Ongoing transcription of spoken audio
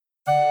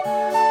Hey,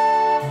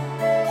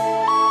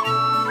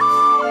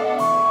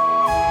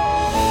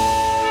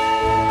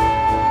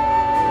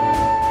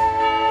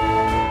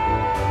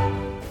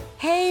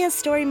 A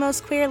Story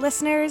Most Queer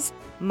listeners!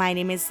 My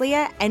name is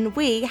Leah, and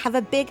we have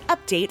a big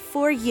update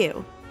for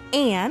you.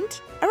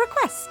 And a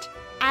request.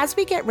 As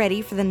we get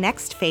ready for the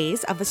next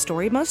phase of A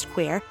Story Most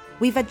Queer,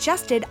 we've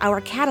adjusted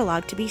our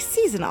catalog to be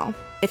seasonal.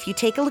 If you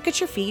take a look at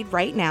your feed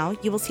right now,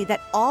 you will see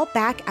that all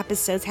back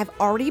episodes have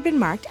already been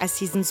marked as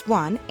Seasons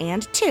 1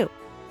 and 2.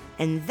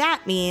 And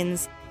that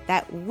means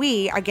that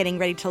we are getting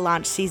ready to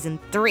launch Season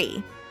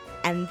 3.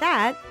 And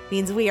that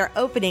means we are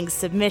opening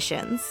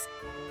submissions.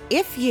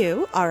 If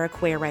you are a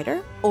queer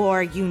writer,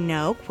 or you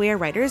know queer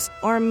writers,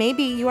 or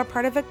maybe you are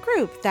part of a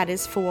group that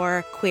is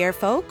for queer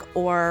folk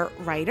or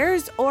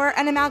writers or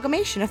an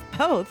amalgamation of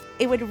both,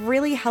 it would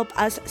really help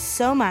us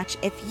so much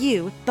if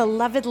you,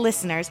 beloved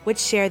listeners, would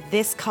share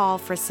this call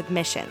for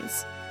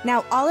submissions.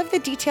 Now, all of the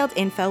detailed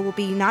info will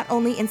be not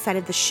only inside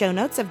of the show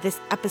notes of this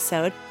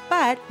episode,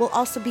 but will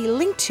also be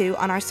linked to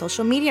on our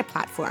social media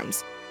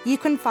platforms. You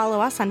can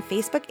follow us on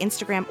Facebook,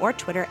 Instagram, or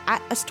Twitter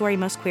at A Story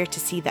Most Queer to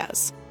see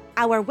those.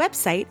 Our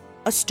website,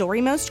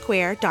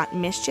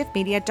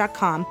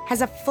 astorymostqueer.mischiefmedia.com,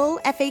 has a full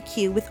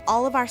FAQ with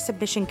all of our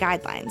submission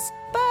guidelines.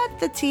 But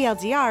the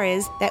TLDR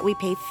is that we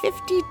pay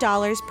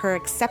 $50 per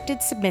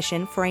accepted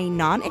submission for a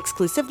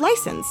non-exclusive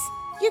license.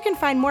 You can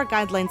find more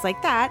guidelines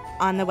like that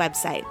on the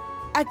website.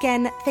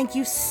 Again, thank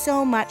you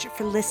so much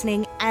for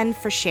listening and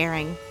for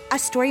sharing. A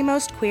Story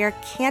Most Queer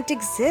can't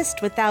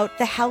exist without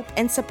the help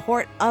and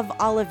support of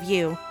all of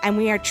you, and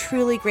we are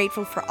truly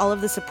grateful for all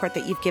of the support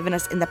that you've given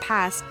us in the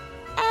past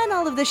and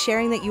all of the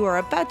sharing that you are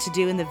about to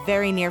do in the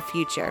very near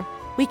future.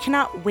 We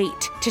cannot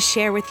wait to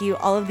share with you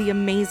all of the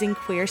amazing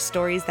queer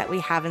stories that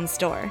we have in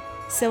store.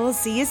 So we'll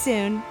see you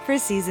soon for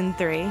Season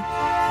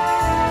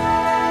 3.